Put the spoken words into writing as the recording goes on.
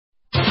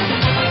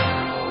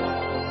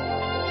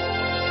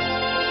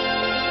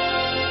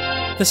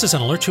This is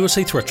an Alert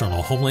USA Threat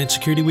Journal Homeland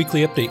Security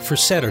Weekly Update for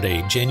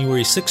Saturday,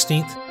 January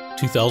 16th,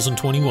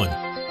 2021.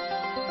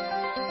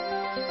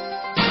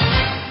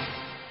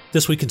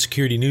 This week in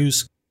security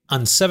news.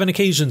 On 7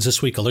 occasions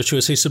this week, Alert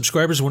USA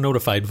subscribers were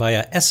notified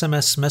via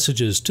SMS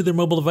messages to their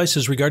mobile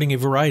devices regarding a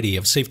variety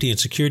of safety and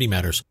security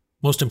matters.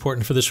 Most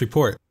important for this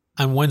report,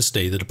 on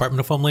Wednesday, the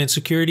Department of Homeland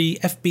Security,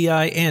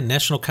 FBI, and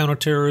National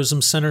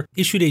Counterterrorism Center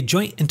issued a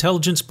joint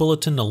intelligence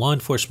bulletin to law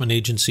enforcement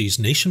agencies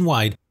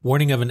nationwide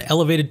warning of an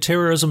elevated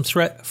terrorism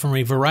threat from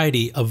a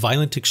variety of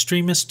violent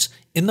extremists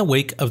in the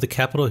wake of the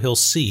Capitol Hill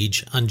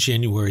siege on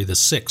January the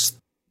 6th.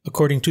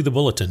 According to the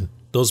bulletin,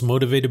 those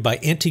motivated by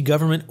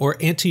anti-government or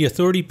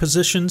anti-authority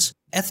positions,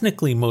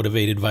 ethnically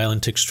motivated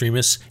violent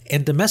extremists,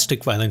 and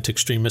domestic violent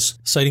extremists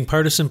citing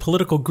partisan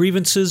political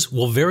grievances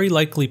will very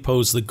likely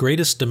pose the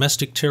greatest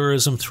domestic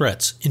terrorism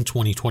threats in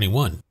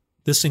 2021.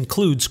 This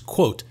includes,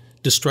 quote,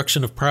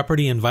 destruction of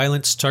property and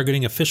violence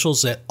targeting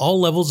officials at all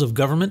levels of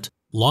government,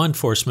 law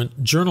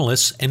enforcement,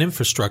 journalists, and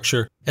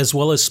infrastructure, as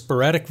well as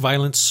sporadic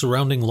violence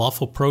surrounding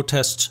lawful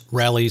protests,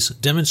 rallies,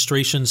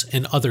 demonstrations,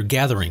 and other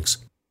gatherings.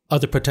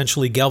 Other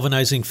potentially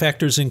galvanizing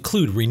factors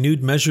include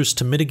renewed measures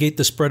to mitigate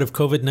the spread of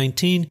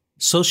COVID-19,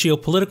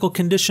 socio-political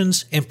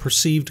conditions, and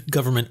perceived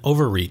government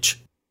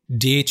overreach.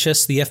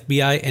 DHS, the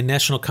FBI, and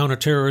National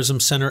Counterterrorism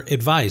Center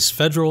advise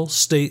federal,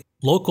 state,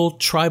 local,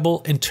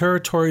 tribal, and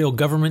territorial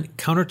government,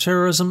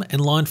 counterterrorism,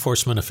 and law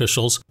enforcement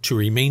officials to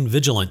remain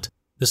vigilant.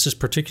 This is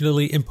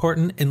particularly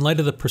important in light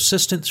of the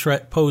persistent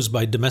threat posed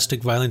by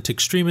domestic violent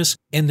extremists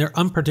and their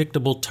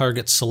unpredictable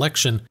target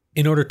selection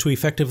in order to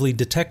effectively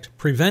detect,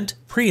 prevent,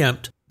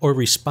 preempt, or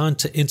respond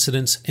to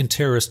incidents and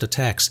terrorist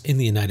attacks in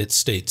the United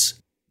States.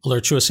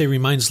 Alert USA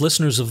reminds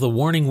listeners of the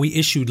warning we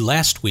issued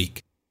last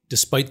week.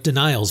 Despite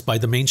denials by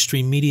the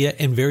mainstream media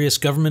and various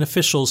government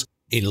officials,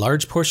 a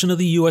large portion of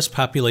the U.S.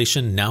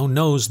 population now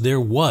knows there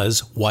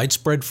was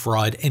widespread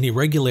fraud and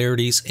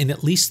irregularities in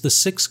at least the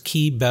 6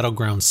 key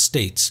battleground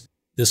states.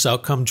 This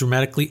outcome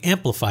dramatically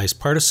amplifies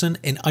partisan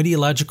and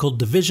ideological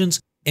divisions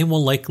and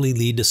will likely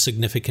lead to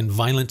significant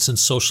violence and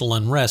social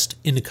unrest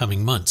in the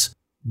coming months.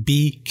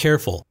 Be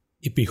careful.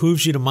 It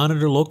behooves you to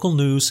monitor local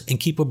news and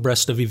keep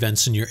abreast of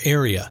events in your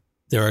area.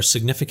 There are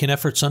significant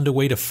efforts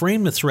underway to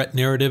frame the threat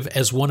narrative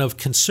as one of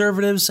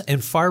conservatives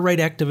and far-right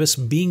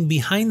activists being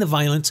behind the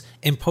violence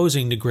and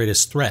posing the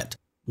greatest threat.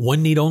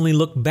 One need only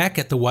look back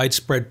at the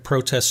widespread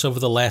protests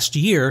over the last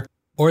year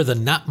or the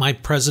Not My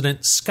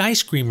President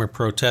skyscraper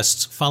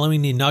protests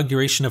following the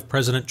inauguration of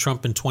President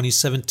Trump in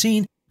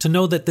 2017 to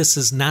know that this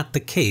is not the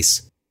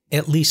case,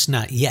 at least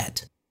not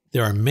yet.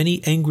 There are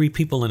many angry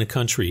people in the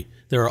country.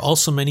 There are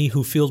also many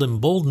who feel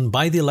emboldened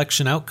by the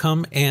election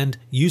outcome and,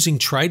 using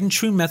tried and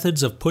true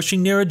methods of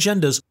pushing their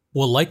agendas,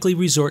 will likely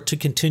resort to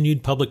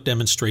continued public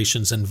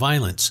demonstrations and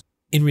violence.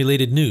 In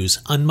related news,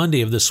 on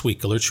Monday of this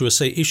week, Alert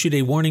USA issued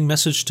a warning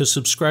message to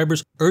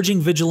subscribers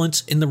urging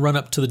vigilance in the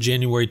run-up to the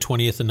January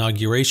 20th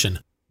inauguration.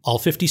 All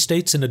 50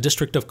 states and the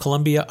District of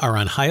Columbia are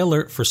on high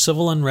alert for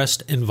civil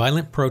unrest and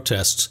violent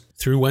protests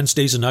through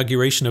Wednesday's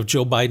inauguration of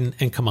Joe Biden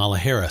and Kamala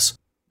Harris.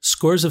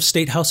 Scores of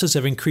state houses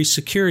have increased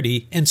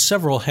security, and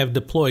several have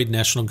deployed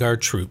National Guard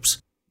troops.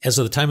 As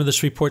of the time of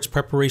this report's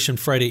preparation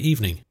Friday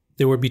evening,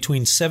 there were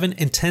between 7,000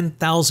 and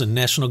 10,000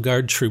 National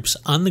Guard troops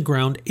on the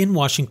ground in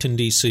Washington,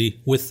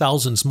 D.C., with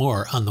thousands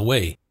more on the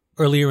way.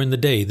 Earlier in the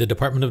day, the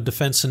Department of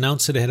Defense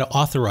announced it had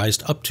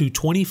authorized up to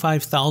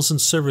 25,000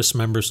 service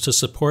members to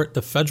support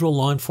the federal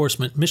law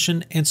enforcement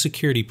mission and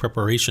security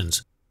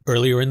preparations.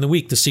 Earlier in the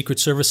week, the Secret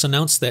Service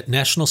announced that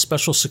National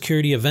Special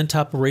Security Event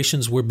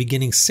operations were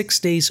beginning 6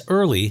 days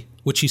early,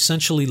 which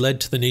essentially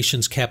led to the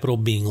nation's capital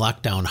being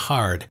locked down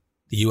hard.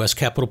 The U.S.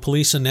 Capitol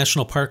Police and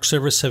National Park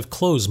Service have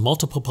closed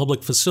multiple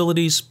public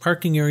facilities,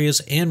 parking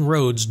areas, and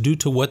roads due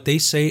to what they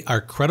say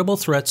are credible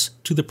threats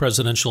to the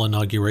presidential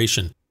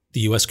inauguration. The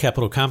U.S.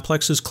 Capitol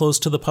complex is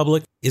closed to the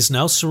public, is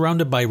now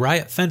surrounded by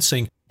riot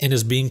fencing, and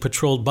is being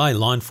patrolled by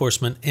law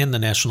enforcement and the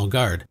National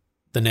Guard.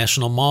 The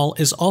National Mall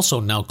is also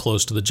now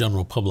closed to the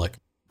general public.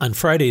 On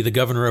Friday, the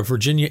governor of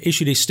Virginia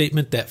issued a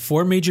statement that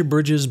 4 major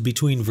bridges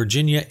between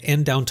Virginia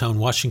and downtown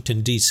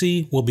Washington,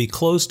 D.C. will be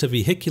closed to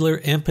vehicular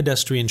and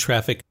pedestrian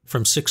traffic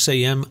from 6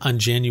 a.m. on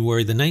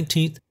January the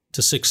 19th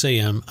to 6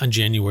 a.m. on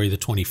January the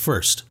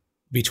 21st.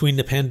 Between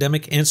the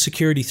pandemic and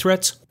security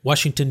threats,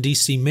 Washington,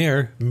 D.C.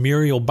 Mayor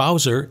Muriel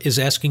Bowser is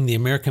asking the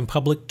American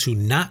public to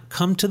not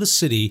come to the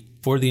city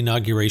for the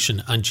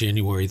inauguration on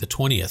January the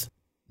 20th.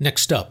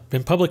 Next up,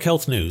 in public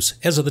health news,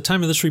 as of the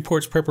time of this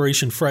report's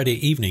preparation Friday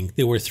evening,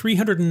 there were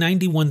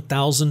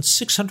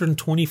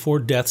 391,624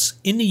 deaths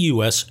in the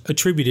U.S.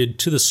 attributed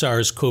to the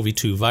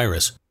SARS-CoV-2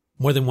 virus.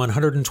 More than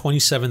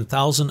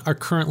 127,000 are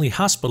currently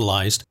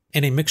hospitalized,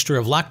 and a mixture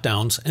of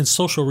lockdowns and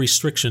social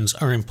restrictions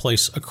are in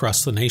place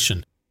across the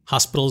nation.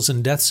 Hospitals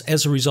and deaths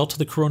as a result of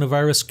the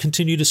coronavirus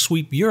continue to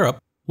sweep Europe,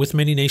 with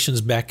many nations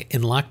back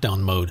in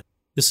lockdown mode.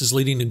 This is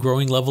leading to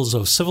growing levels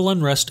of civil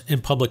unrest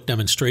and public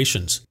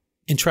demonstrations.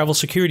 In travel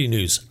security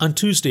news, on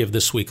Tuesday of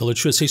this week,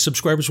 Alert USA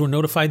subscribers were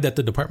notified that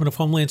the Department of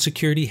Homeland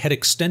Security had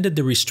extended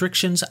the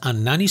restrictions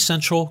on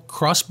non-essential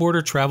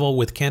cross-border travel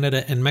with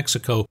Canada and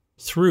Mexico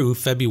through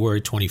February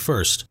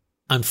 21st.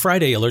 On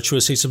Friday,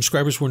 AlertsUSA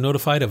subscribers were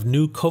notified of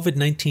new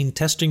COVID-19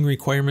 testing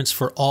requirements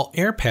for all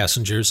air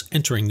passengers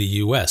entering the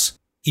U.S.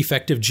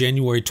 Effective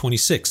January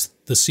 26th,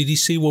 the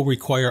CDC will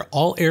require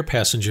all air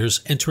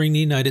passengers entering the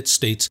United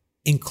States,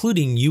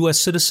 including U.S.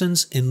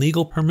 citizens and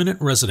legal permanent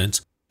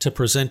residents, to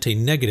present a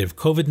negative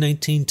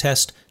COVID-19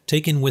 test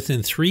taken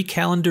within 3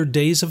 calendar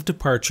days of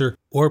departure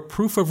or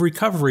proof of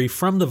recovery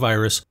from the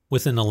virus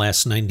within the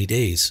last 90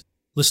 days.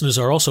 Listeners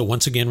are also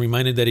once again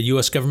reminded that a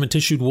U.S.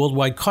 government-issued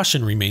worldwide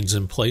caution remains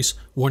in place,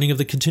 warning of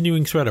the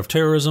continuing threat of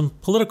terrorism,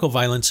 political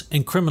violence,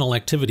 and criminal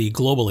activity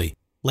globally.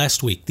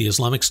 Last week, the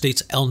Islamic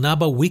State's Al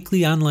Naba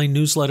weekly online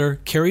newsletter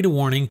carried a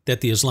warning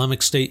that the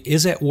Islamic State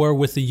is at war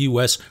with the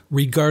U.S.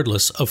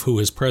 regardless of who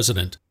is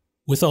president.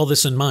 With all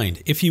this in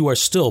mind, if you are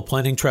still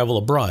planning travel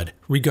abroad,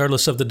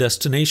 regardless of the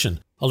destination,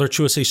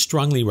 AlertsUSA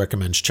strongly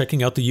recommends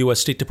checking out the U.S.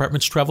 State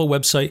Department's travel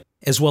website,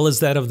 as well as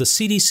that of the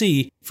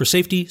CDC, for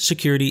safety,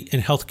 security,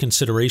 and health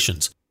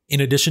considerations. In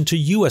addition to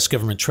U.S.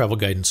 government travel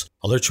guidance,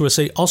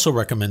 AlertsUSA also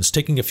recommends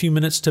taking a few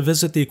minutes to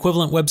visit the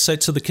equivalent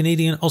websites of the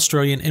Canadian,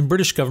 Australian, and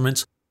British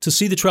governments to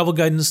see the travel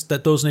guidance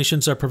that those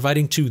nations are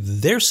providing to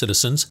their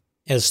citizens,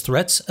 as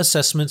threats,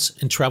 assessments,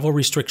 and travel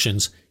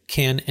restrictions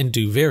can and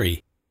do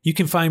vary. You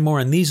can find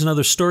more on these and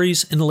other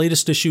stories in the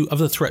latest issue of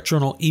the Threat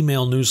Journal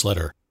email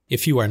newsletter.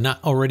 If you are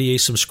not already a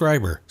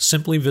subscriber,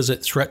 simply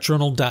visit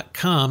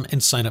threatjournal.com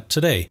and sign up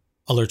today.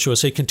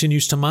 AlertsUSA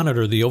continues to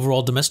monitor the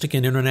overall domestic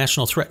and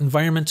international threat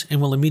environment and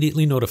will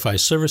immediately notify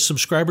service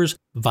subscribers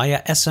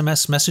via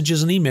SMS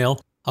messages and email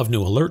of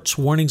new alerts,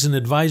 warnings, and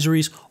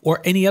advisories,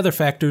 or any other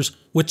factors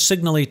which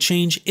signal a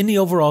change in the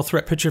overall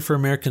threat picture for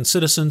American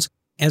citizens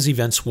as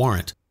events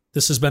warrant.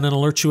 This has been an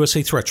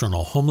AlertsUSA Threat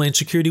Journal Homeland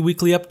Security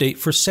Weekly Update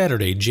for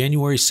Saturday,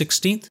 January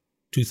 16th,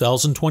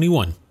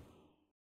 2021.